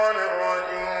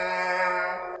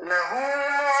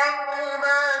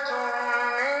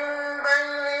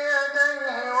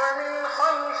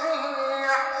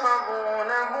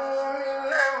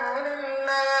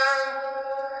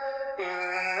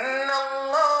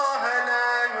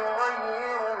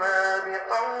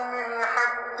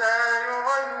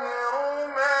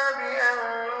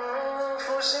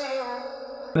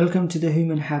Welcome to the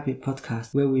Human Habit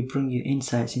Podcast, where we bring you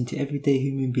insights into everyday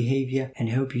human behavior and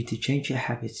help you to change your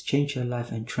habits, change your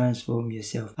life, and transform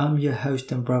yourself. I'm your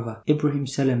host and brother, Ibrahim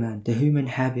Salaman, the Human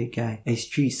Habit Guy, a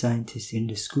street scientist in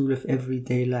the School of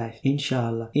Everyday Life.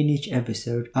 Inshallah, in each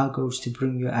episode, our goal is to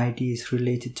bring you ideas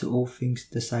related to all things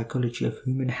the psychology of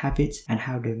human habits and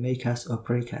how they make us or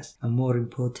break us, and more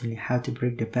importantly, how to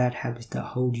break the bad habits that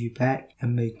hold you back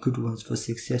and make good ones for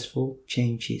successful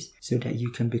changes so that you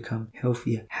can become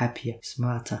healthier, happier,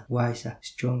 smarter, wiser,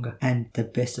 stronger, and the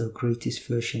best or greatest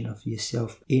version of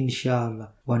yourself.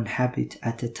 Inshallah, one habit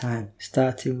at a time,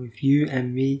 starting with you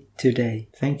and me today.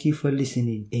 Thank you for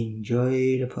listening.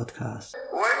 Enjoy the podcast.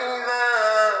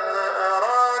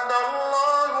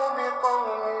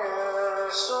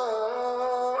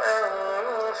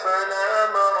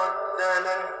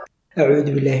 أعوذ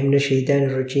بالله من الشيطان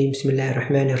الرجيم. بسم الله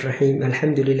الرحمن الرحيم.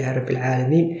 الحمد لله رب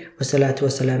العالمين والصلاة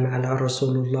والسلام على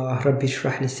رسول الله. رب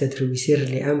اشرح لي صدري ويسر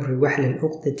لي أمري واحلل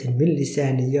عقدة من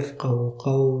لساني يفقه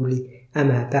قولي.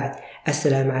 أما بعد,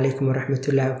 Assalamu alaikum wa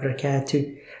rahmatullahi wa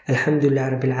barakatuh.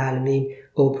 Alhamdulillah Rabbil Alameen.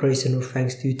 All praise and all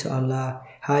thanks due to Allah.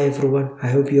 Hi everyone, I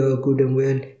hope you are good and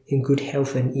well, in good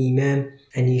health and iman.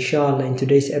 And inshallah, in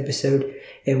today's episode,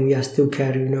 we are still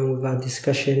carrying on with our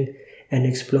discussion and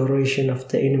exploration of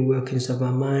the inner workings of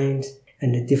our minds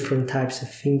and the different types of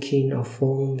thinking or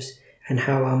forms, and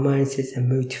how our mindsets and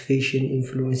motivation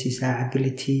influences our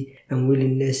ability and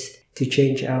willingness to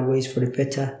change our ways for the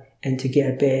better and to get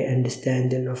a better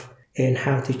understanding of and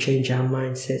how to change our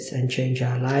mindsets and change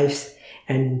our lives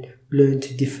and learn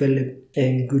to develop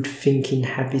good thinking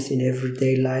habits in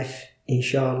everyday life,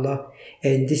 inshallah.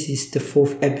 And this is the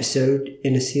fourth episode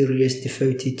in a series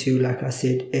devoted to, like I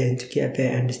said, and to get a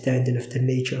better understanding of the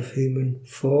nature of human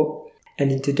thought.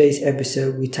 And in today's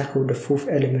episode, we tackle the fourth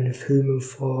element of human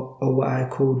thought, or what I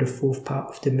call the fourth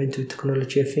part of the mental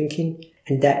technology of thinking.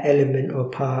 And that element or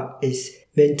part is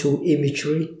mental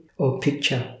imagery or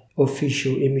picture, or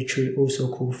visual imagery,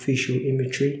 also called visual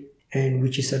imagery, and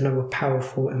which is another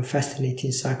powerful and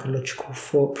fascinating psychological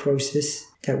thought process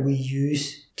that we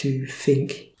use to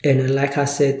think. And like I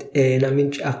said,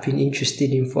 I've been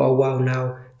interested in for a while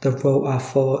now the role our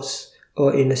thoughts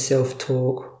or inner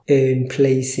self-talk and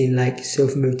plays in like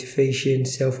self-motivation,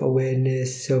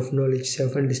 self-awareness, self-knowledge,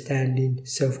 self-understanding,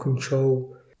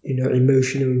 self-control,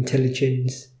 emotional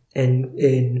intelligence,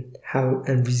 and how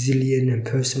and resilient and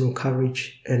personal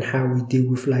courage, and how we deal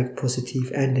with like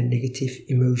positive and the negative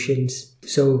emotions.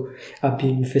 So I've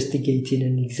been investigating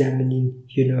and examining,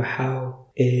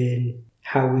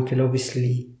 how we can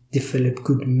obviously develop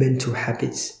good mental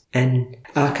habits, and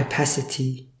our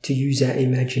capacity to use our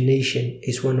imagination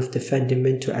is one of the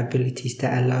fundamental abilities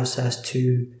that allows us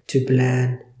to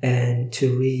plan and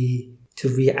to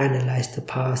reanalyze the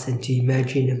past and to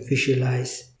imagine and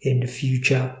visualize in the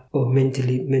future, or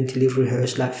mentally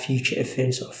rehearse like future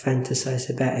events or fantasize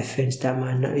about events that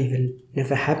might not even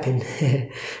never happen,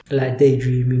 like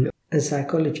daydreaming. And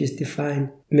psychologists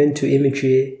define mental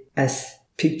imagery as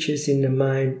pictures in the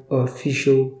mind or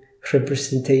visual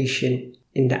representation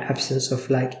in the absence of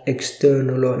like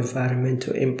external or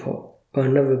environmental input. Or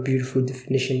another beautiful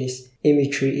definition is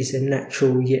imagery is a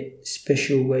natural yet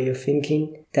special way of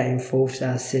thinking that involves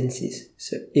our senses.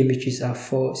 So images are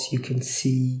thoughts you can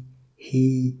see,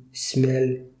 hear,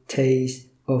 smell, taste,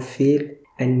 or feel,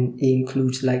 and it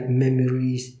includes like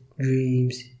memories,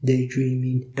 dreams,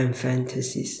 daydreaming, and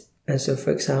fantasies. And so,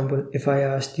 for example, if I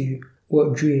asked you,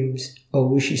 what dreams or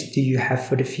wishes do you have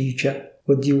for the future?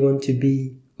 What do you want to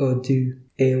be or do?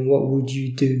 And what would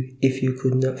you do if you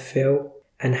could not fail?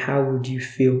 And how would you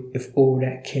feel if all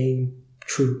that came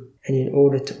true? And in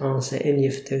order to answer any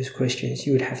of those questions,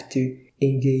 you would have to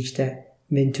engage that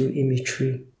mental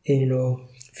imagery,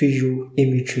 visual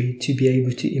imagery, to be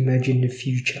able to imagine the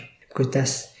future. Because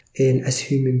that's, as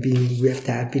human beings, we have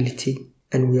that ability,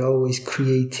 and we're always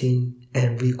creating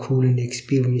and recalling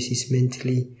experiences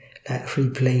mentally, like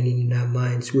replaying in our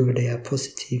minds, whether they are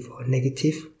positive or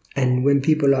negative. And when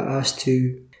people are asked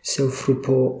to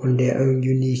self-report on their own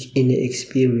unique inner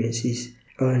experiences,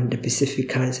 on the specific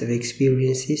kinds of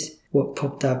experiences, what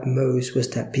popped up most was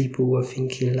that people were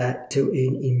thinking like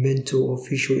in mental or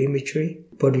visual imagery,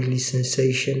 bodily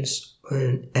sensations,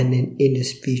 and an inner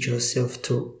speech or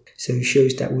self-talk. So it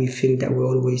shows that we think that we're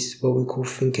always what we call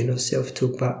thinking or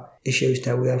self-talk, but it shows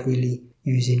that we are really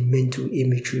using mental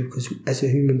imagery, because as a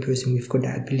human person, we've got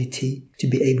the ability to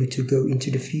be able to go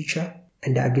into the future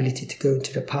and the ability to go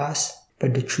into the past.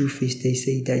 But the truth is, they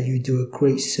say that you do a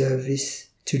great service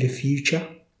to the future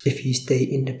if you stay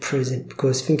in the present,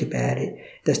 because think about it,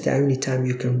 that's the only time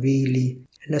you can really,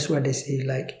 and that's why they say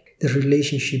like the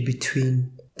relationship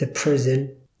between the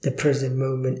present the present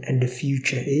moment and the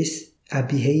future is our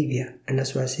behavior. And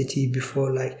that's why I said to you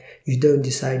before, like, you don't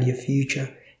decide your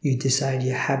future, you decide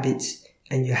your habits,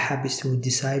 and your habits will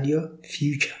decide your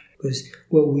future. Because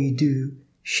what we do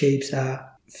shapes our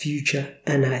future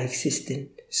and our existence.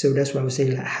 So that's why I was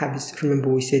saying, like, habits. Remember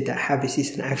we said that habits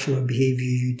is an action or behavior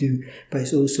you do, but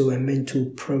it's also a mental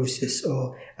process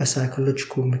or a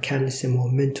psychological mechanism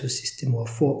or mental system or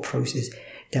thought process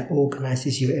that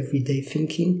organizes your everyday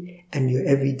thinking and your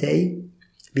everyday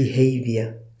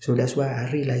behavior. So that's why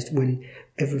I realized when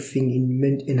everything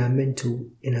in our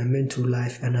mental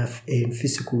life and our in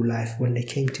physical life, when they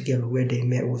came together, where they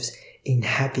met was in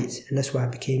habits. And that's why I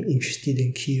became interested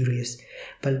and curious.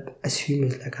 But as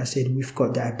humans, like I said, we've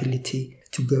got the ability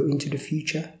to go into the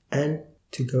future and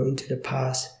to go into the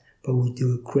past, but we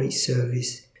do a great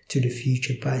service to the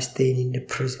future by staying in the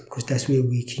present, because that's where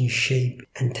we can shape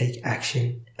and take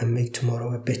action and make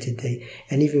tomorrow a better day.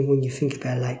 And even when you think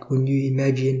about, like, when you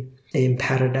imagine in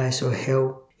paradise or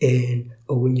hell,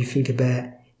 or when you think about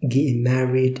getting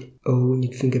married, or when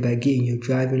you think about getting your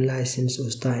driving license or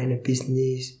starting a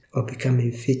business or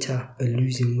becoming fitter or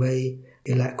losing weight,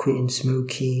 or like quitting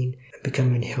smoking and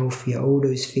becoming healthier, all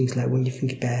those things, like when you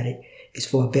think about it, it's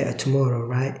for a better tomorrow,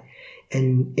 right?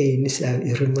 And this,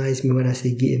 it reminds me when I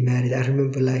say getting married, I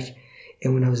remember, like,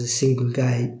 and when I was a single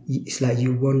guy, it's like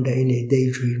you wander in a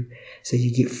daydream, so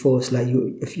you get forced, like,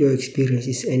 if your experience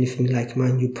is anything like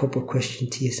mine, you pop a question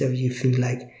to yourself, you think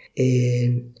like,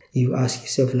 and you ask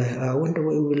yourself, like, I wonder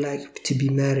what it would like to be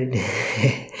married.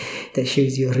 That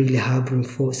shows you're really harboring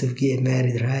thoughts of getting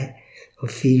married, right? Or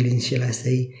feelings, shall I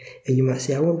say. And you might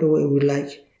say, I wonder what it would like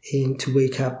to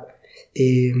wake up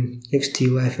next to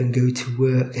your wife and go to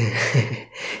work.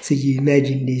 So you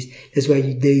imagine this, that's why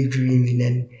you're daydreaming,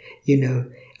 and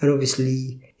and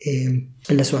obviously and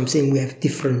that's what I'm saying, we have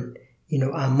different,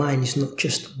 our mind is not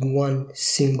just one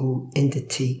single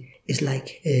entity. It's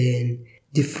like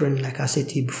different, like I said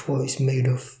to you before, it's made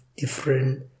of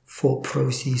different thought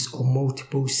processes or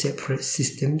multiple separate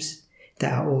systems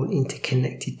that are all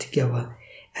interconnected together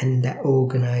and that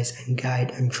organize and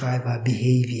guide and drive our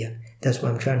behavior. That's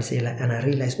what I'm trying to say. Like, and I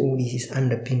realize all this is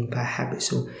underpinned by habit.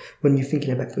 So when you're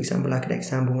thinking about, for example, like an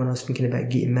example, when I was thinking about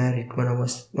getting married, when I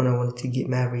wanted to get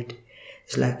married,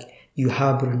 it's like you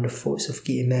harboring the thoughts of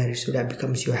getting married, so that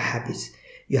becomes your habits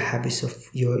of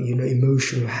your,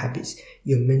 emotional habits,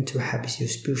 your mental habits, your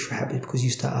spiritual habits, because you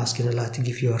start asking Allah to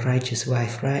give you a righteous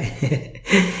wife, right?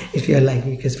 If you're like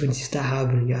me, because when you start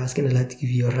harboring, you're asking Allah to give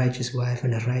you a righteous wife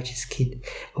and a righteous kid,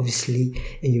 obviously,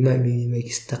 and you might maybe make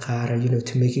istikhara,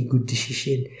 to make a good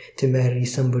decision, to marry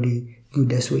somebody good,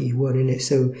 that's what you want, innit?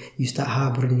 So you start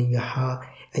harboring in your heart,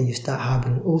 and you start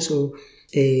harboring also.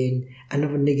 And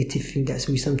another negative thing that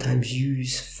we sometimes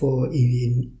use for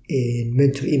in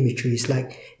mental imagery is,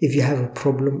 like, if you have a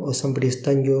problem or somebody has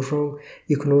done you wrong,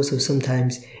 you can also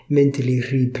sometimes mentally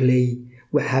replay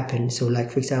what happened. So, like,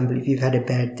 for example, if you've had a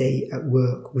bad day at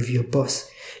work with your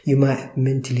boss, you might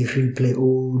mentally replay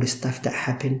all the stuff that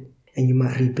happened, and you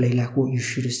might replay, like, what you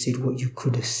should have said, what you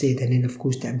could have said, and then of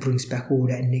course that brings back all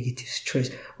that negative stress.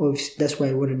 That's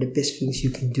why one of the best things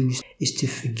you can do is to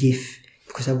forgive,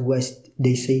 because otherwise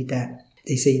they say that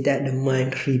the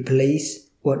mind replays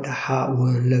what the heart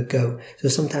won't let go. So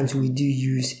sometimes we do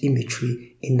use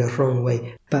imagery in the wrong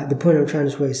way. But the point I'm trying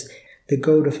to say is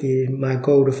my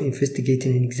goal of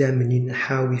investigating and examining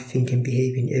how we think and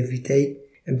behave in every day,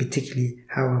 and particularly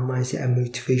how our mindset and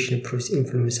motivation and process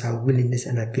influence our willingness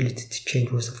and ability to change,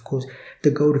 was, of course,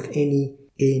 the goal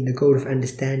of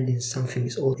understanding something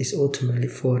is ultimately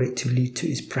for it to lead to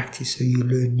its practice, so you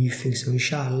learn new things. So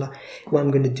inshallah, what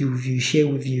I'm going to do with you, share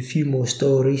with you a few more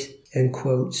stories and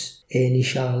quotes, and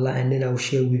inshallah, and then I'll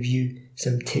share with you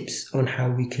some tips on how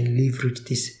we can leverage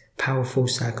this powerful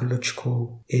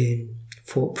psychological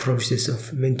thought process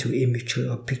of mental imagery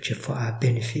or picture for our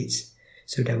benefits,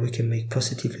 so that we can make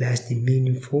positive, lasting,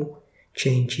 meaningful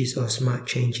changes or smart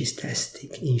changes that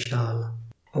stick, inshallah.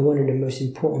 And one of the most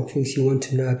important things you want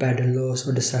to know about the laws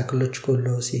or the psychological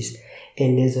laws is,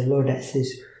 and there's a law that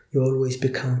says you always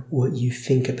become what you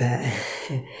think about.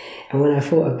 And when I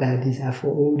thought about this, I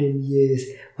thought all the years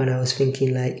when I was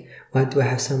thinking, like, why do I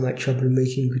have so much trouble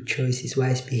making good choices? Why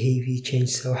is behavior change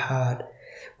so hard?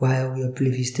 Why are we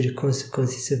oblivious to the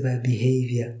consequences of our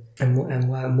behavior? And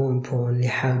why, more importantly,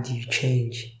 how do you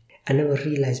change? I never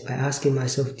realized, by asking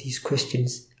myself these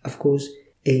questions, of course,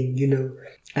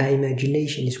 our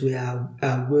imagination is where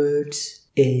our words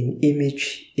and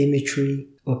imagery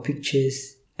or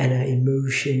pictures and our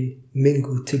emotion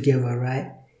mingle together,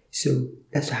 right? So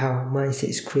that's how our mindset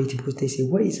is created, because they say,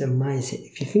 what is a mindset?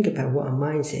 If you think about what a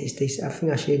mindset is, I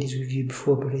think I shared this with you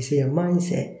before, but they say a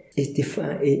mindset is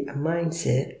a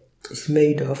mindset is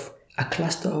made of a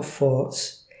cluster of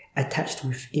thoughts attached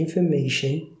with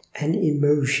information and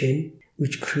emotion,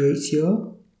 which creates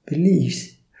your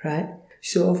beliefs, right?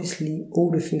 So obviously,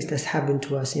 all the things that's happened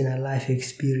to us in our life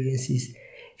experiences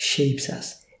shapes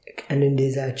us. And then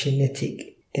there's our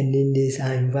genetic, and then there's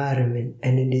our environment,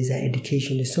 and then there's our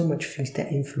education. There's so much things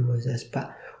that influence us.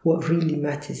 But what really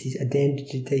matters is, at the end of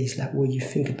the day, is like what you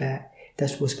think about.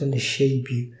 That's what's going to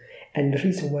shape you. And the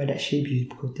reason why that shapes you is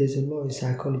because there's a law in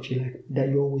psychology like that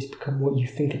you always become what you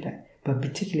think about. But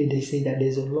particularly they say that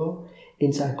there's a law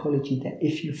in psychology that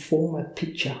if you form a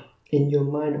picture in your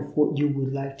mind of what you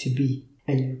would like to be,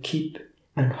 and you keep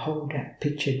and hold that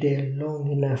picture there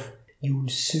long enough, you will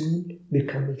soon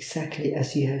become exactly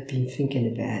as you have been thinking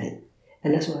about it.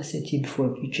 And that's what I said to you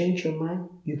before. If you change your mind,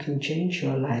 you can change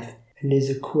your life. And there's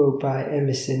a quote by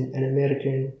Emerson, an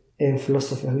American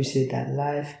philosopher, who said that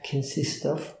life consists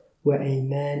of where a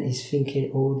man is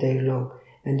thinking all day long.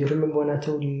 And you remember when I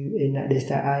told you in that there's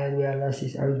that ayah where Allah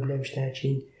says,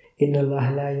 إِنَّ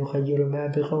اللَّهَ لَا يُغَيِّرُ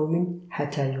مَا بِقَوْمٍ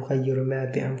حَتَّى يُغَيِّرُ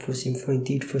مَا بِأَنفُسِهِمْ. For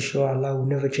indeed, for sure, Allah will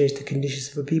never change the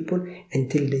conditions of a people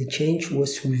until they change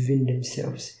what's within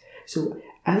themselves. So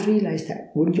I realized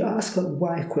that when you ask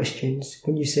why questions,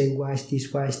 when you say why is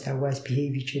this, why is that, why is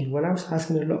behavior change, when I was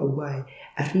asking a lot of why,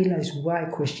 I realized why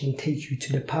questions take you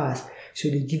to the past. So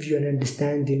they give you an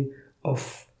understanding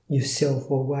of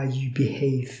yourself or why you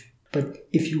behave. But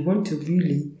if you want to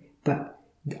really, but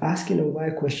asking a why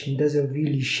question doesn't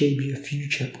really shape your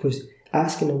future, because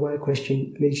asking a why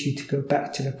question makes you to go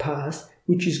back to the past,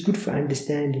 which is good for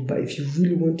understanding. But if you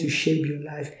really want to shape your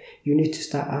life, you need to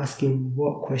start asking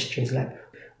what questions, like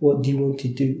what do you want to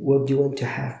do, what do you want to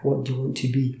have, what do you want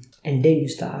to be, and then you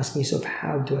start asking yourself,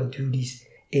 how do I do this,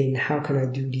 and how can I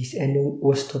do this, and then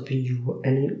what's stopping you,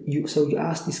 and you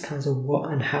ask these kinds of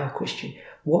what and how question.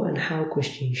 What and how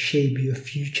questions shape your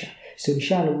future. So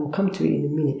inshallah, we'll come to it in a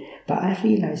minute. But I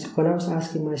realized when I was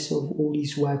asking myself all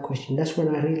these why questions, that's when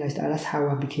I realized that that's how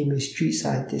I became a street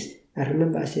scientist. I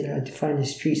remember I said I defined a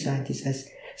street scientist as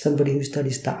somebody who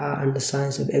studies the art and the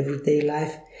science of everyday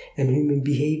life and human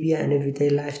behavior and everyday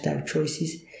lifestyle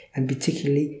choices, and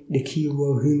particularly the key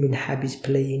role human habits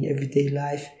play in everyday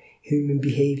life, human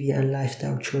behavior and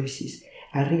lifestyle choices.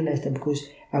 I realized that because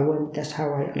that's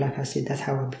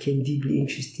how I became deeply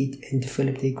interested and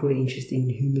developed a great interest in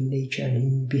human nature and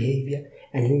human behavior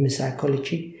and human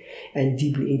psychology, and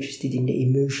deeply interested in the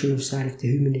emotional side of the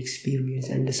human experience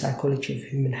and the psychology of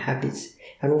human habits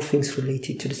and all things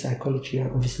related to the psychology and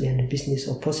obviously and the business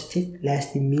of positive,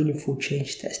 lasting, meaningful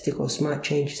change that stick or smart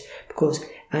changes, because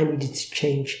I needed to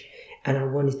change and I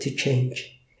wanted to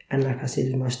change. And like I said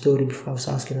in my story before, I was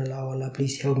asking Allah,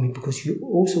 please help me, because you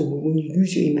also, when you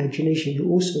use your imagination, you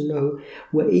also know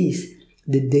what is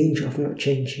the danger of not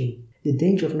changing. The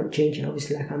danger of not changing,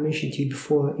 obviously, like I mentioned to you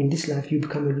before, in this life you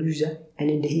become a loser,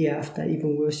 and in the hereafter,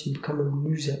 even worse, you become a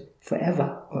loser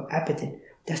forever or abadan.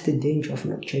 That's the danger of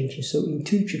not changing. So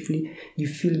intuitively, you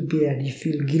feel bad, you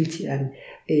feel guilty, and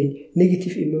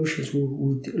negative emotions we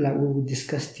will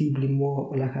discuss deeply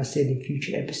more, like I said in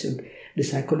future episode, the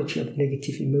psychology of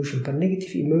negative emotion. But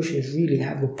negative emotions really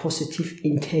have a positive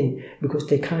intent, because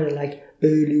they're kind of like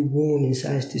early warning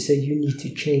signs to say you need to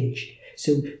change.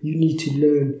 So you need to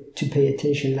learn to pay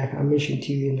attention, like I mentioned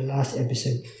to you in the last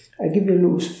episode. I give you a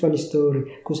little funny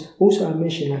story, because also I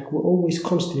mentioned like we're always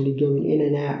constantly going in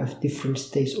and out of different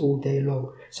states all day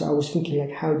long. So I was thinking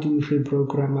like, how do we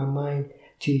reprogram my mind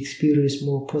to experience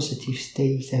more positive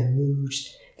states and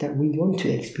moods that we want to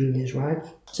experience, right?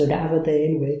 So the other day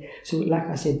anyway, so like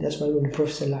I said, that's why when the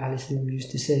Prophet ﷺ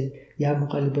used to say, Ya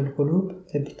muqallib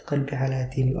al-qulub, thabbit qalbi ala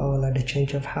dini. Oh Allah, the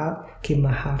change of heart, keep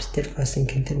my heart steadfast and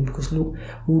content. Because look,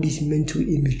 all this mental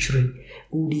imagery,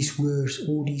 all these words,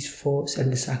 all these thoughts,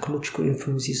 and the psychological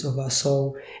influences of our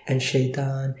soul and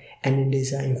shaitan, and then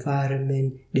there's our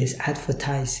environment, there's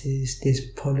advertisers, there's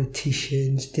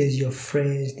politicians, there's your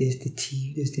friends, there's the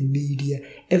TV, there's the media.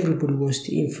 Everybody wants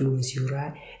to influence you,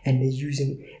 right? And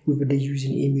whether they're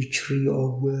using imagery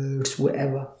or words,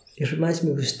 whatever. It reminds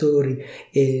me of a story,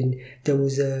 and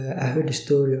I heard a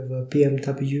story of a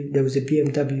BMW. There was a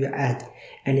BMW ad,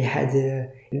 and it had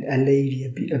a lady,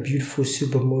 a beautiful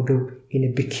supermodel in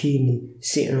a bikini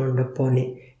sitting on the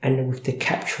bonnet, and with the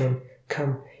caption,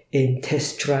 "Come and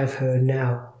test drive her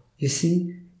now." You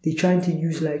see, they're trying to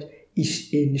use like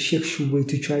in a sexual way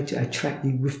to try to attract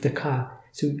you with the car.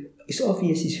 So it's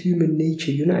obvious it's human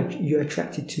nature. You're more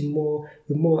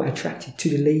attracted to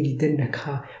the lady than the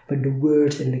car, but the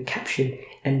words and the caption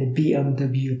and the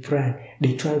BMW brand,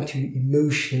 they're trying to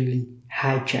emotionally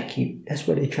hijack you. That's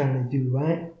what they're trying to do,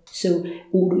 right? So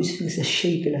all those things are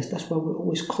shaping us. That's why we're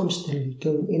always constantly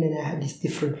going in and out of this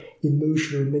different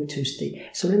emotional, mental state.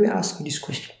 So let me ask you this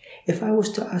question. If I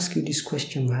was to ask you this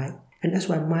question, right? And that's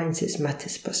why mindsets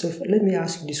matters. But let me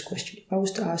ask you this question. If I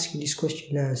was to ask you this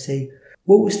question now and say,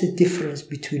 what was the difference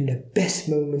between the best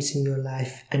moments in your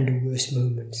life and the worst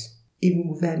moments? Even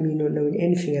without me not knowing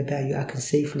anything about you, I can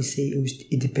safely say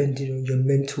it depended on your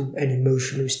mental and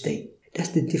emotional state. That's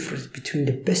the difference between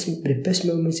the best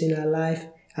moments in our life,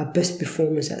 our best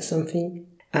performance at something,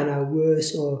 and our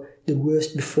worst or the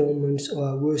worst performance or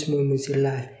our worst moments in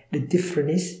life. The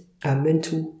difference is our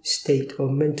mental state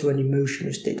or mental and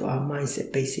emotional state or our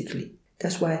mindset basically.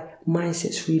 That's why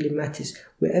mindsets really matters.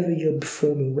 Wherever you're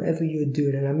performing, wherever you're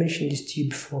doing, and I mentioned this to you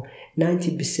before,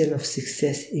 90% of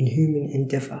success in human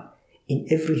endeavor, in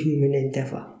every human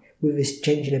endeavor, whether it's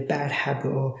changing a bad habit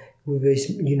or whether it's,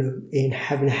 in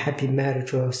having a happy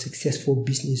marriage or a successful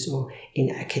business or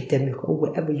in academic or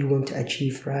whatever you want to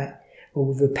achieve, right? Or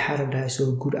with a paradise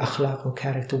or good akhlaq or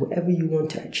character, whatever you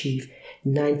want to achieve,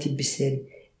 90%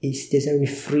 there's only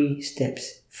 3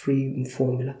 steps, 3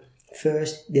 formula.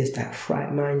 First, there's that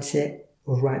right mindset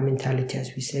or right mentality,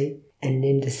 as we say. And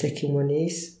then the second one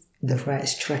is the right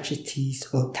strategies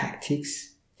or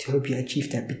tactics to help you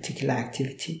achieve that particular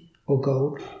activity or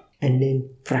goal. And then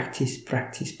practice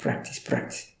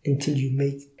until you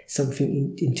make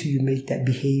until you make that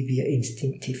behavior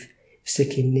instinctive,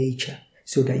 second nature,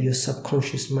 so that your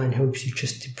subconscious mind helps you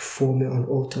just to perform it on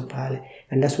autopilot.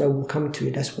 And that's why we'll come to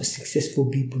it. That's what successful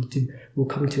people do. We'll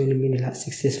come to it in a minute, like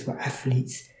successful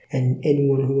athletes and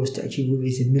anyone who wants to achieve, whether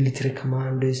it's military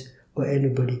commanders or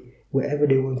anybody, whatever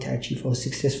they want to achieve, or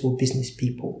successful business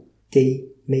people, they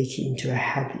make it into a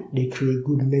habit. They create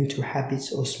good mental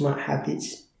habits or smart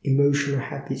habits, emotional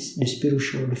habits, the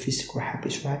spiritual or the physical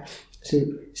habits, right? So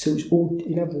it's all,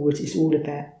 in other words, it's all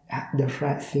about the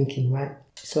right thinking, right?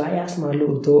 So I asked my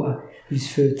little daughter, who's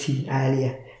 13,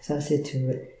 Alia. So I said to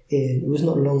her, it was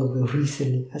not long ago,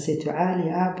 recently, I said to her,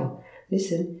 Alia, Abba,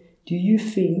 listen, do you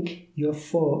think your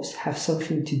thoughts have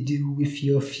something to do with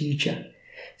your future?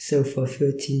 So for a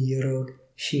 13-year-old,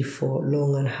 she thought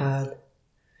long and hard,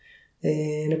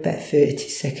 and about 30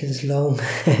 seconds long.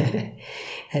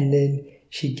 And then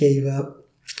she gave up.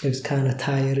 It was kind of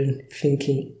tiring,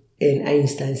 thinking, and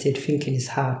Einstein said thinking is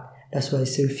hard. That's why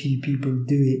so few people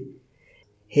do it.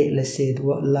 Hitler said,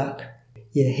 what luck.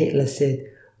 Yeah, Hitler said,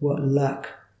 what luck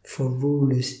for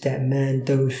rulers that man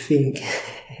don't think.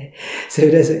 So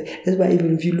that's why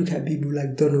even if you look at people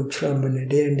like Donald Trump, and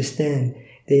they understand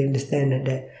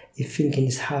that if thinking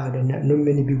is hard and that not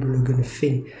many people are going to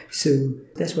think. So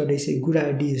that's why they say good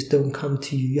ideas don't come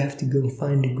to you. You have to go and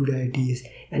find the good ideas.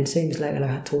 And same as like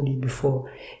I told you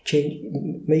before,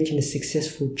 making a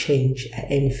successful change at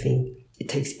anything, it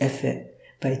takes effort.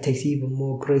 But it takes even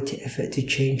more greater effort to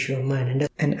change your mind.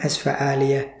 And as for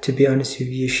Alia, to be honest with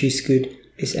you, she's good.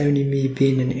 It's only me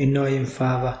being an annoying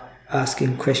father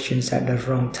asking questions at the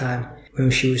wrong time when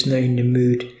she was not in the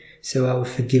mood. So I will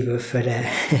forgive her for that.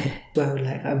 Well,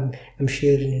 like I'm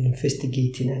sharing and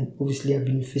investigating, and obviously I've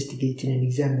been investigating and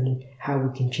examining how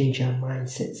we can change our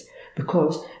mindsets.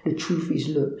 Because the truth is,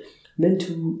 look,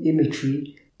 mental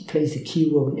imagery plays a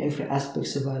key role in every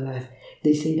aspect of our life.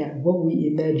 They say that what we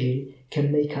imagine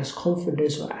can make us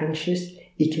confident or anxious.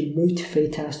 It can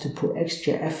motivate us to put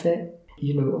extra effort,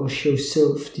 or show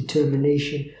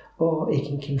self-determination, or it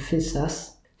can convince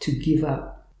us to give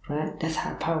up, right? That's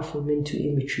how powerful mental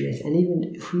imagery is. And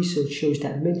even research shows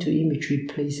that mental imagery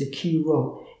plays a key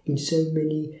role in so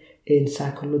many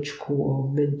psychological or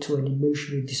mental and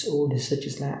emotional disorders, such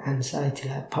as like anxiety,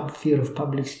 like fear of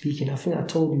public speaking. I think I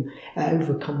told you I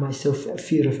overcome myself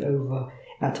fear of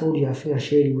I told you, I think I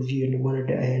shared it with you in one of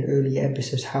the earlier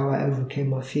episodes, how I overcame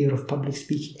my fear of public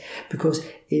speaking. Because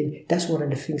that's one of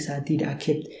the things I did. I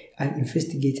kept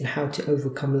investigating how to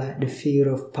overcome like the fear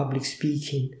of public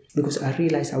speaking, because I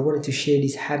realized I wanted to share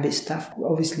this habit stuff.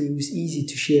 Obviously, it was easy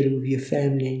to share it with your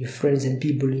family and your friends and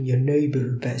people in your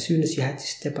neighborhood, but as soon as you had to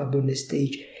step up on the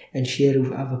stage and share it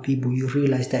with other people, you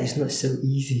realize that it's not so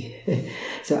easy.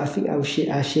 So I think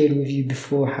I shared with you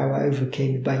before how I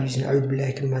overcame it by using like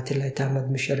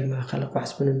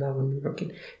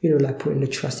putting the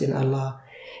trust in Allah,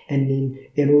 and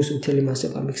also telling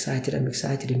myself I'm excited, and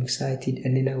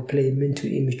then I will play a mental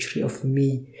imagery of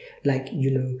me, like,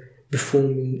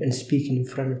 performing and speaking in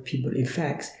front of people. In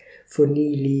fact, for 2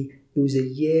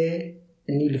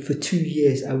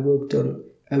 years I worked on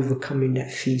overcoming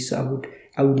that fear. So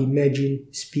I would imagine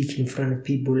speaking in front of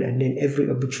people, and then every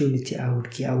opportunity I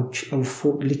would get, I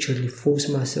would literally force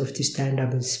myself to stand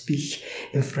up and speak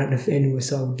in front of anyone.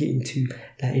 So I would get into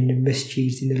like in the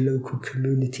masjids, in the local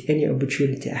community, any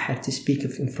opportunity I had to speak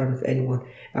in front of anyone,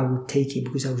 I would take it,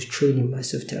 because I was training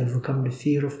myself to overcome the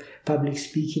fear of public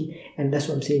speaking. And that's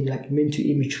what I'm saying, like mental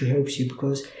imagery helps you,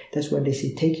 because that's why they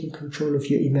say taking control of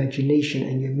your imagination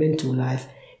and your mental life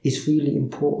is really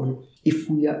important if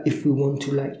we want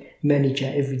to like manage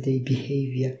our everyday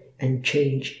behavior and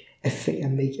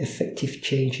and make effective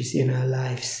changes in our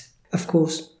lives. Of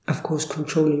course,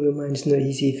 controlling your mind is not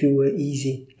easy. If it were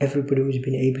easy, everybody would have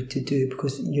been able to do it,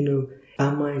 because,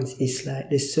 our minds is like,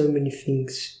 there's so many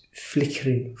things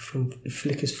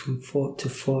flickers from thought to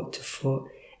thought to thought,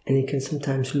 and it can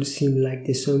sometimes seem like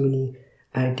there's so many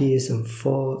ideas and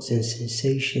thoughts and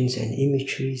sensations and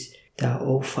imageries that are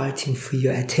all fighting for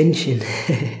your attention.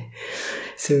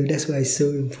 So that's why it's so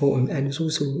important. And it's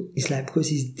like,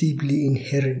 because it's deeply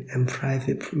inherent and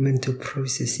private mental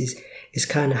processes, it's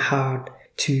kind of hard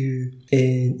to,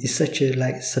 it's such a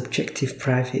like subjective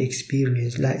private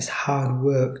experience, like it's hard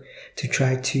work to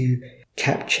try to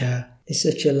capture. It's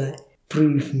such a like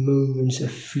brief moments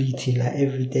of fleeting, like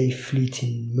everyday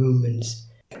fleeting moments.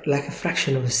 Like a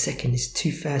fraction of a second is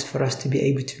too fast for us to be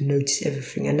able to notice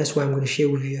everything. And that's why I'm going to share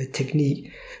with you a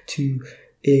technique to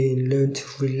learn to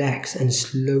relax and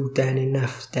slow down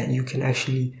enough that you can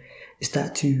actually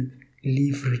start to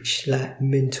leverage like the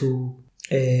mental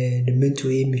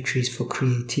imageries for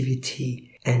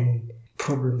creativity and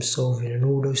problem solving and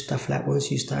all those stuff. Like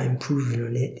once you start improving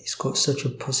on it, it's got such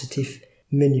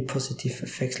many positive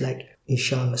effects, like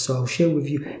inshallah. So I'll share with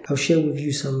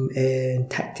you some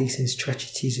tactics and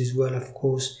strategies as well, of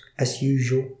course, as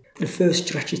usual. The first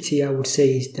strategy I would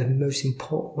say is the most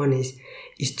important one is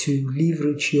to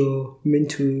leverage your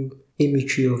mental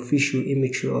imagery or visual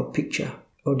imagery or picture,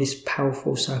 or this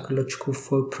powerful psychological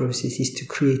thought process is to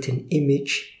create an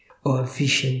image or a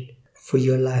vision for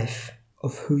your life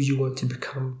of who you want to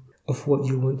become, of what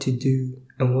you want to do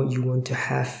and what you want to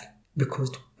have.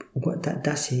 Because what that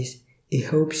does is it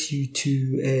helps you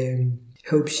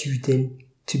then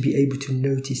to be able to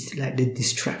notice like the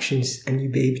distractions, and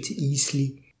you'll be able to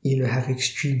easily have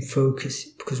extreme focus,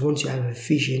 because once you have a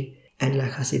vision, and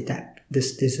like I said, that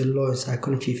there's a law in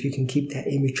psychology, if you can keep that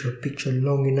image or picture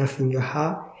long enough in your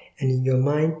heart and in your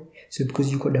mind, so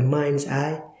because you've got the mind's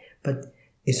eye, but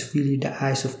it's really the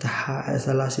eyes of the heart, as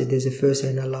Allah said. There's a verse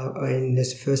in the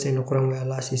Quran where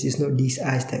Allah says it's not these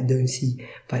eyes that don't see,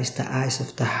 but it's the eyes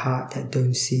of the heart that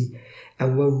don't see.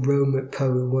 And one Roman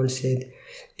poet once said,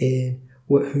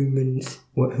 what human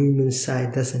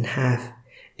sight doesn't have,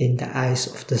 in the eyes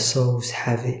of the souls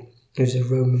have it. There's a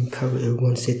Roman poet who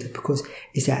once said that, because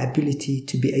it's our ability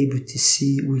to be able to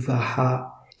see with our heart,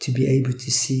 to be able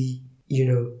to see,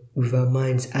 with our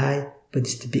mind's eye, but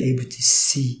it's to be able to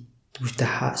see with the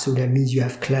heart. So that means you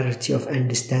have clarity of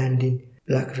understanding.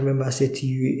 Like remember I said to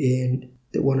you,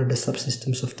 one of the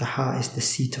subsystems of the heart is the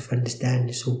seat of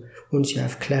understanding. So once you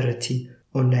have clarity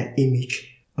on that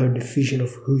image, on the vision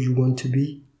of who you want to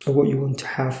be, or what you want to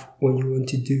have, what you want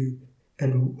to do,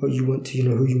 and what you want to,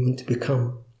 who you want to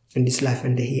become in this life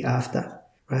and the hereafter,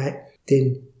 right?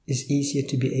 Then it's easier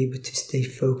to be able to stay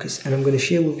focused. And I'm going to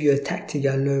share with you a tactic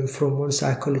I learned from one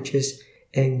psychologist,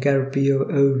 Gabrielle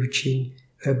Oruchin.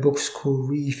 Her book's called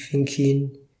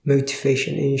Rethinking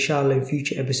Motivation. And inshallah, in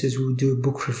future episodes, we'll do a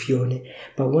book review on it.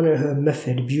 But one of her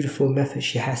beautiful methods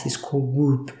she has, is called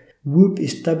WOOP. WOOP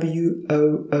is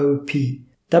WOOP.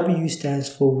 W stands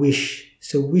for wish.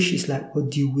 So wish is like, what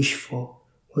do you wish for?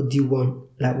 What do you want?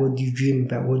 Like, what do you dream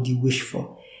about? What do you wish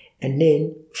for? And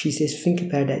then she says, think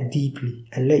about that deeply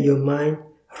and let your mind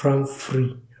run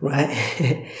free,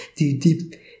 right? Do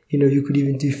deep, you could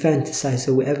even do fantasize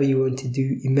or whatever you want to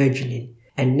do, imagining.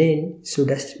 And then, so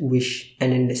that's wish.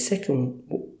 And then the second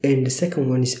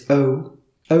one is O.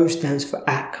 O stands for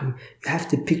outcome. You have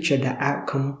to picture the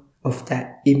outcome of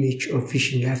that image or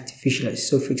vision. You have to visualize.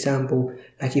 So for example,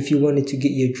 like if you wanted to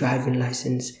get your driving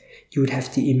license, you would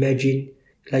have to imagine,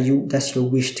 that's your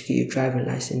wish, to get your driving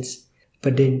license.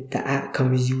 But then the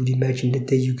outcome is you would imagine the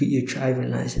day you get your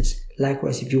driving license.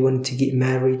 Likewise, if you wanted to get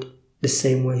married, the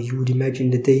same way, you would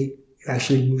imagine the day you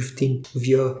actually moved in with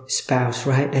your spouse,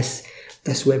 right?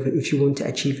 That's where, if you want to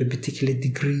achieve a particular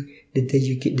degree, the day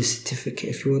you get the certificate.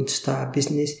 If you want to start a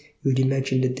business, you would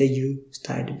imagine the day you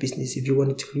started the business. If you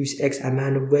wanted to lose X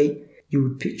amount of weight, you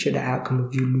would picture the outcome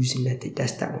of you losing that day.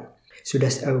 That's that one. So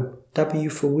that's O. W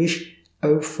for wish,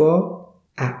 O for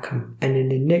outcome. And then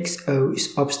the next O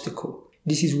is obstacle.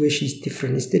 This is where she's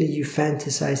different. Instead of you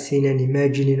fantasizing and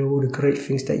imagining all the great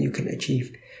things that you can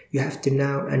achieve, you have to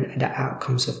now, and the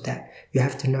outcomes of that, you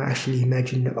have to now actually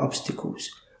imagine the obstacles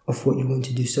of what you want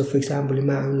to do. So for example, in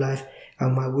my own life,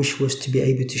 my wish was to be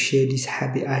able to share these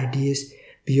habit ideas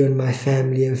beyond my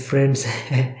family and friends.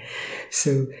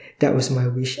 So that was my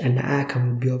wish, and the outcome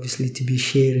would be obviously to be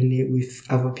sharing it with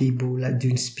other people, like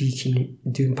doing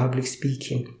public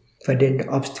speaking. But then the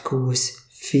obstacle was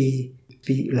fear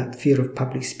of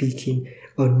public speaking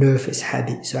or nervous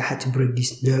habit. So I had to break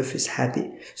this nervous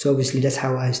habit. So obviously that's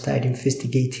how I started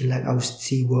investigating. Like I would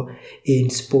see what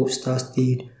sports stars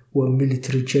did, what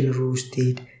military generals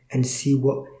did, and see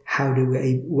what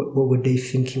were they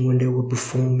thinking when they were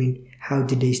performing? How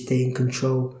did they stay in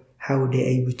control? How were they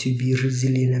able to be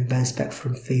resilient and bounce back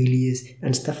from failures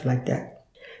and stuff like that?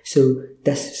 So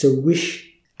wish,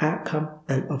 outcome,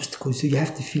 and obstacles. So you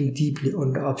have to think deeply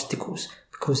on the obstacles,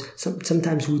 because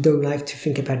sometimes we don't like to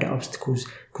think about the obstacles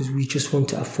because we just want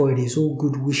to avoid it. It's all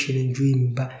good wishing and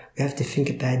dreaming, but we have to think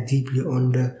about deeply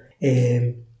on the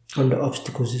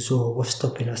obstacles as well, what's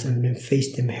stopping us, and then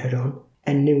face them head on.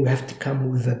 And then we have to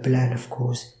come with a plan, of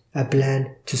course, a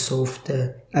plan to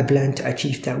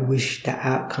achieve that wish, that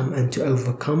outcome, and to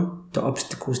overcome the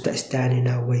obstacles that stand in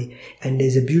our way. And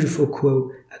there's a beautiful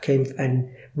quote,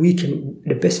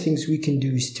 the best things we can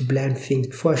do is to plan things.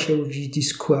 Before I share with you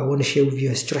this quote, I want to share with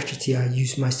you a strategy I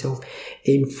use myself.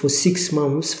 For 6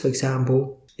 months, for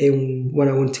example, when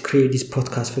I want to create this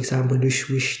podcast, for example, this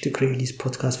wish to create this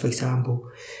podcast, for example,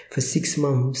 for 6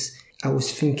 months, I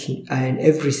was thinking, and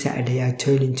every Saturday I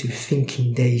turned into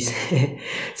thinking days.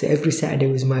 So every Saturday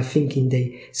was my thinking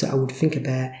day. So I would think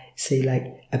about, say, like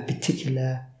a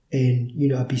particular,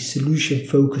 I'd be solution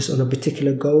focused on a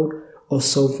particular goal or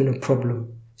solving a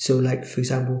problem. So like, for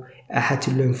example, I had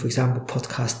to learn, for example,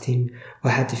 podcasting,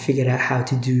 or I had to figure out how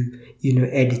to do,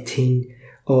 editing,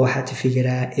 or I had to figure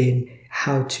out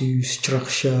how to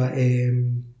structure,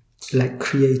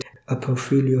 create a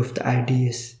portfolio of the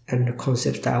ideas and the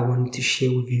concepts that I wanted to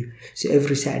share with you. So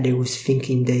every Saturday was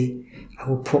thinking day. I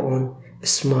would put on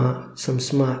some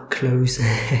smart clothes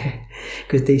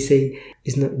because they say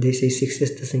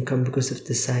success doesn't come because of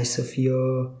the size of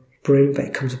your brain, but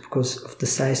it comes because of the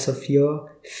size of your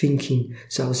thinking.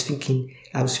 So I was thinking,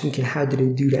 how do they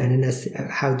do that? And then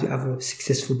how do other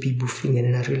successful people think?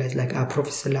 And then I realized, like our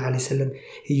Prophet ﷺ,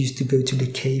 he used to go to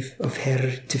the cave of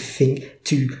Hira to think,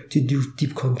 to do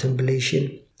deep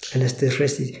contemplation. And that's the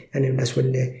rest is, and then that's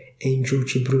when the angel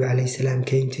Jibreel ﷺ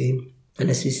came to him. And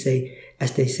as they say,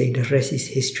 the rest is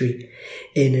history.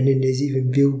 And then there's even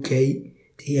Bill Gates.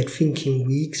 He had thinking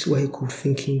weeks, what he called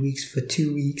thinking weeks. For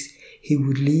 2 weeks, he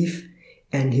would leave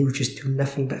and he would just do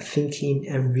nothing but thinking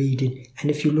and reading.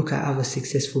 And if you look at other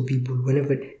successful people,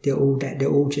 whenever they all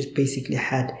just basically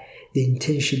they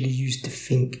intentionally used to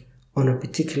think on a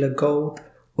particular goal,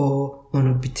 or on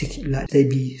a particular, they'd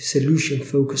be solution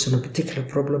focused on a particular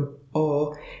problem,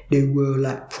 or they were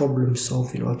like problem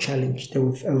solving or challenge. They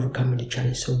were overcoming the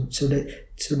challenge. So the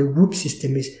WHOOP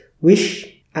system is wish,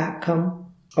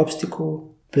 outcome,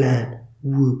 obstacle, plan.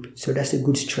 WHOOP. So that's a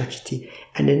good strategy.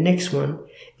 And the next one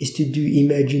is to do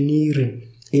Imagineering,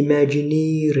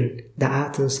 the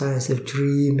art and science of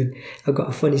dreaming. I got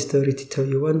a funny story to tell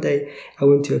you. One day I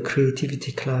went to a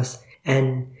creativity class,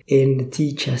 and the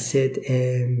teacher said,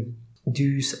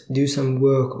 do some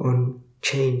work on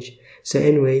change. So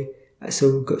anyway,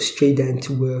 so we got straight down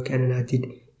to work, and then I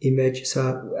did image.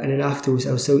 So, and then afterwards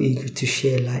I was so eager to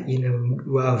share,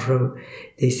 what I wrote.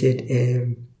 They said,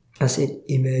 I said,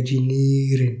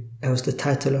 Imagineering. That was the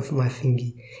title of my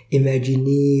thingy.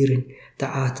 Imagineering, the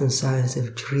art and science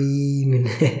of dreaming.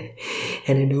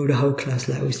 And I know the whole class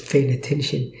was paying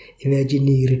attention.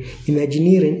 Imagineering.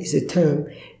 Imagineering is a term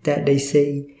that they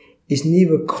say is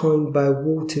neither coined by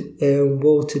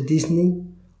Walter Disney,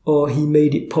 or he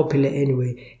made it popular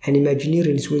anyway. And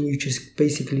Imagineering is when you just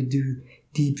basically do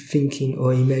deep thinking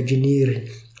or Imagineering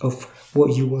of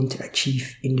what you want to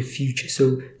achieve in the future.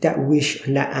 So that wish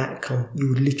and that outcome, you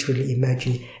would literally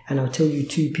imagine. And I'll tell you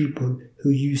 2 people who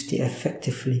used it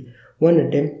effectively. One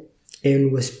of them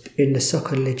was in the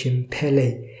soccer legend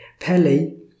Pele.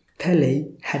 Pele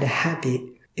had a habit,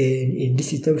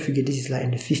 don't forget, this is like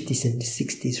in the 50s and the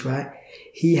 60s, right?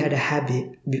 He had a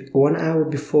habit 1 hour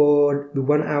before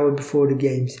the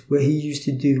games. What he used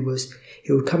to do was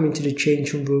he would come into the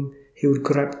changing room, he would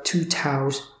grab 2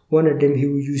 towels. One of them he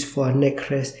would use for a neck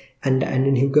rest, and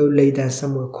then he'll go lay down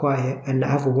somewhere quiet, and the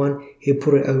other one he'll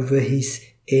put it over his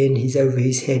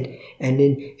head. And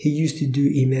then he used to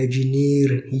do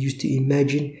Imagineering. He used to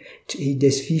imagine.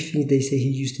 There's 3 things they say he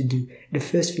used to do. The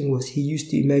first thing was he used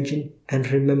to imagine and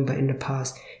remember in the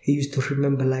past. He used to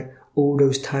remember all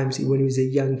those times when he was a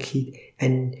young kid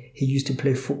and he used to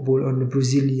play football on the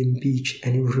Brazilian beach,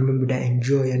 and he would remember that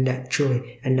joy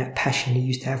and that passion he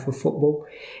used to have for football.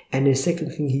 And the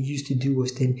second thing he used to do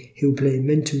was then he would play a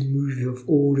mental movie of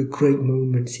all the great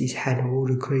moments he's had, all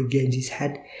the great games he's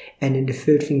had. And then the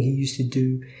third thing he used to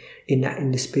do in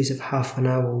the space of half an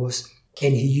hour was,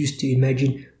 and he used to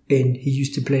imagine, and he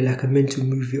used to play like a mental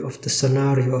movie of the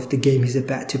scenario of the game he's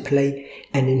about to play,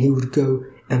 and then he would go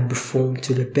and perform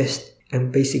to the best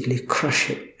and basically crush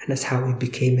it. And that's how he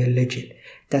became a legend.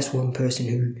 That's one person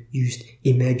who used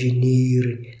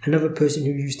Imagineering. Another person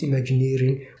who used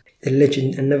Imagineering,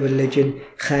 another legend,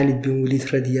 Khalid bin Walid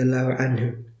radiyallahu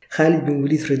anhu. Khalid bin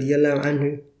Walid radiyallahu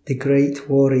anhu, the great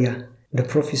warrior. The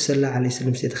Prophet sallallahu alaihi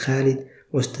wasallam said Khalid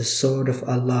was the sword of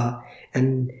Allah.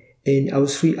 And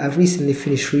I've recently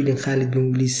finished reading Khalid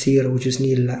bin Walid's seerah, which was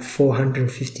nearly like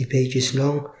 450 pages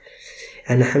long.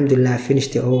 And alhamdulillah, I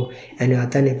finished it all. And I've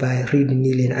done it by reading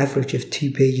nearly an average of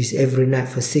 2 pages every night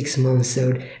for 6 months.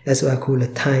 So that's what I call a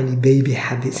tiny baby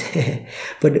habit.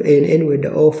 But anyway,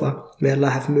 the author, may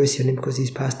Allah have mercy on him because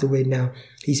he's passed away now.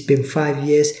 He spent 5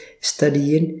 years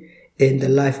studying in the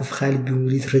life of Khalid bin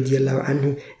Walid radiyallahu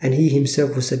anhu. And he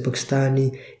himself was a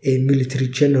Pakistani military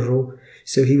general.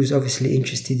 So he was obviously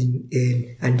interested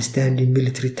in understanding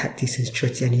military tactics and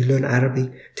strategy, and he learned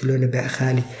Arabic to learn about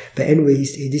Khalid. But anyway,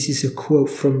 this is a quote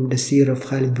from the seerah of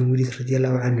Khalid bin Walid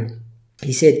radiyallahu anhu.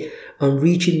 He said, on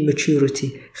reaching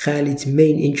maturity, Khalid's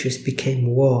main interest became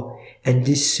war, and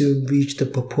this soon reached the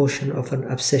proportion of an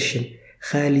obsession.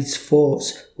 Khalid's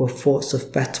thoughts were thoughts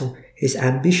of battle. His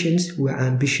ambitions were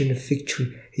ambition of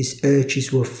victory. His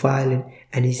urges were violent,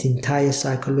 and his entire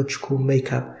psychological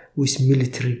makeup was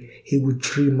military. He would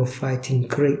dream of fighting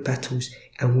great battles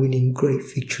and winning great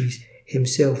victories.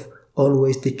 Himself,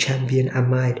 always the champion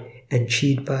amid and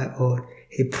cheered by all,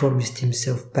 he promised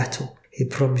himself battle, he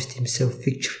promised himself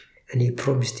victory, and he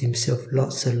promised himself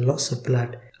lots and lots of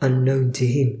blood. Unknown to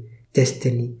him,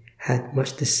 destiny had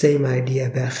much the same idea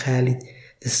about Khalid,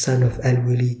 the son of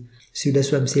Al-Walid. So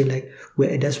that's what I'm saying,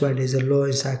 that's why there's a law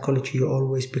in psychology, you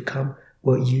always become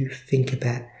what you think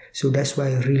about. So that's why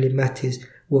it really matters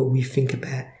what we think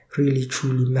about, really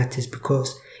truly matters,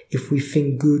 because if we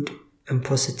think good and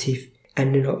positive,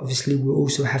 and then obviously we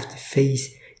also have to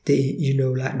face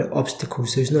the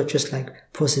obstacles. So it's not just like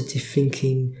positive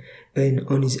thinking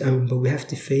on its own, but we have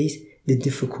to face the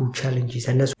difficult challenges.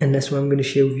 And that's why I'm going to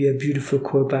share with you a beautiful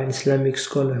quote by an Islamic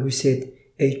scholar who said,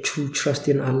 a true trust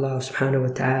in Allah subhanahu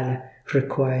wa ta'ala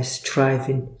requires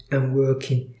striving and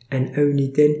working, and only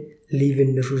then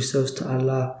leaving the results to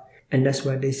Allah. And that's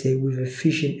why they say with a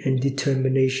vision and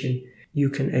determination, you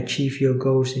can achieve your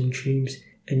goals and dreams,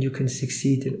 and you can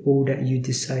succeed in all that you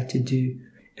decide to do.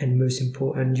 And most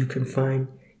important, you can find,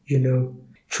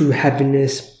 true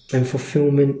happiness and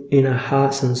fulfillment in our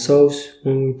hearts and souls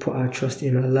when we put our trust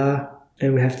in Allah.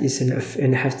 And you have to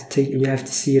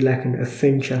see it like an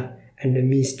adventure, and it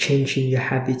means changing your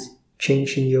habits,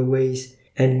 changing your ways,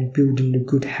 and building the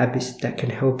good habits that can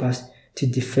help us to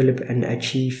develop and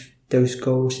achieve those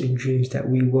goals and dreams that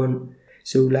we want.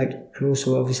 So and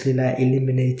also obviously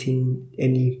eliminating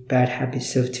any bad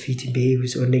habits, self-defeating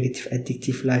behaviors, or negative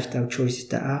addictive lifestyle choices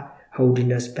that are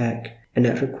holding us back. And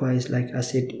that requires, like I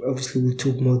said, obviously we'll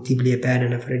talk more deeply about it,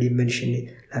 and I've already mentioned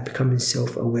it, becoming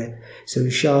self-aware. So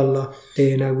inshallah,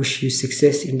 and I wish you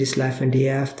success in this life and the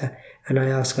hereafter. And I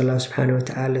ask Allah subhanahu wa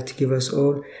ta'ala to give us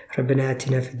all رَبَّنَا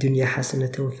آتِنَا فِي الدُّنْيَا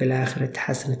حَسَنَةً وَفِي الْآخِرَةِ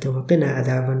حَسَنَةً وَقِنَا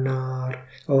عَذَابَ النَّارِ.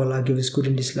 Oh Allah, give us good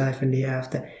in this life and the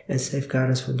hereafter, and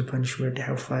safeguard us from the punishment of the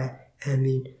hellfire.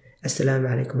 Ameen. Assalamu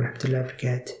alaikum wa rahmatullahi wa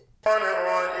barakatuh.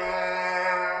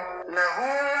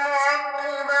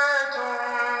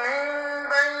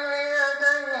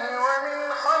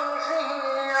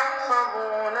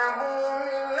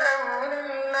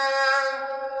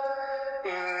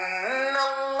 إن